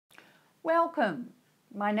Welcome!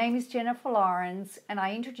 My name is Jennifer Lawrence and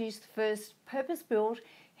I introduced the first purpose-built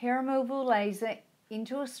hair removal laser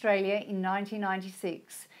into Australia in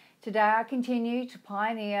 1996. Today I continue to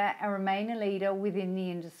pioneer and remain a leader within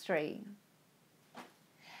the industry.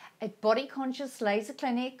 At Body Conscious Laser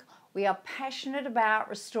Clinic, we are passionate about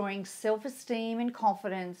restoring self-esteem and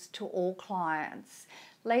confidence to all clients.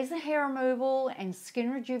 Laser hair removal and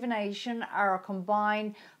skin rejuvenation are a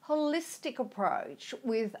combined holistic approach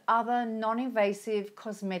with other non-invasive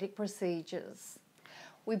cosmetic procedures.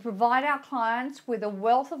 We provide our clients with a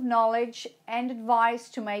wealth of knowledge and advice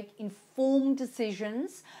to make informed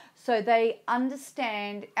decisions so they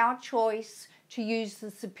understand our choice to use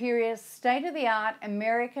the superior state-of-the-art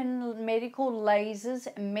American medical lasers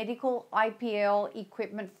and medical IPL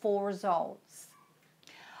equipment for results.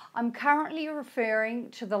 I'm currently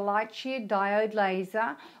referring to the LightShear diode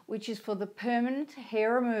laser, which is for the permanent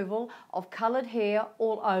hair removal of coloured hair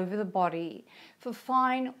all over the body. For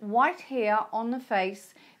fine white hair on the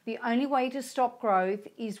face, the only way to stop growth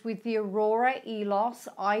is with the Aurora ELOS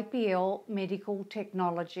IPL medical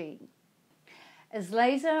technology. As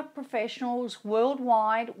laser professionals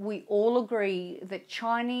worldwide, we all agree that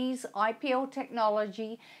Chinese IPL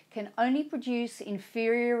technology can only produce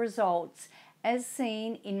inferior results, as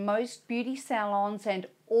seen in most beauty salons and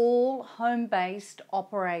all home-based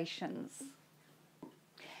operations.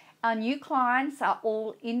 Our new clients are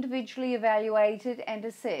all individually evaluated and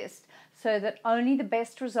assessed so that only the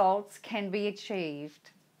best results can be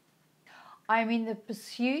achieved. I am in the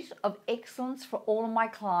pursuit of excellence for all of my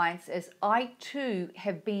clients, as I too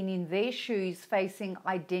have been in their shoes facing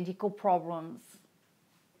identical problems.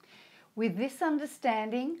 With this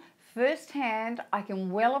understanding, firsthand, I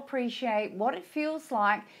can well appreciate what it feels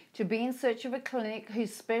like to be in search of a clinic who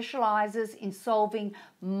specialises in solving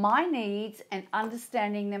my needs and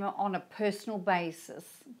understanding them on a personal basis.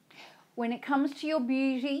 When it comes to your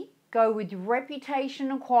beauty, go with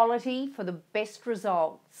reputation and quality for the best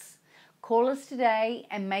results. Call us today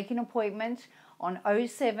and make an appointment on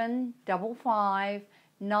 0755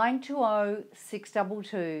 920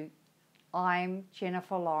 622. I'm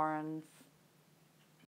Jennifer Lawrence.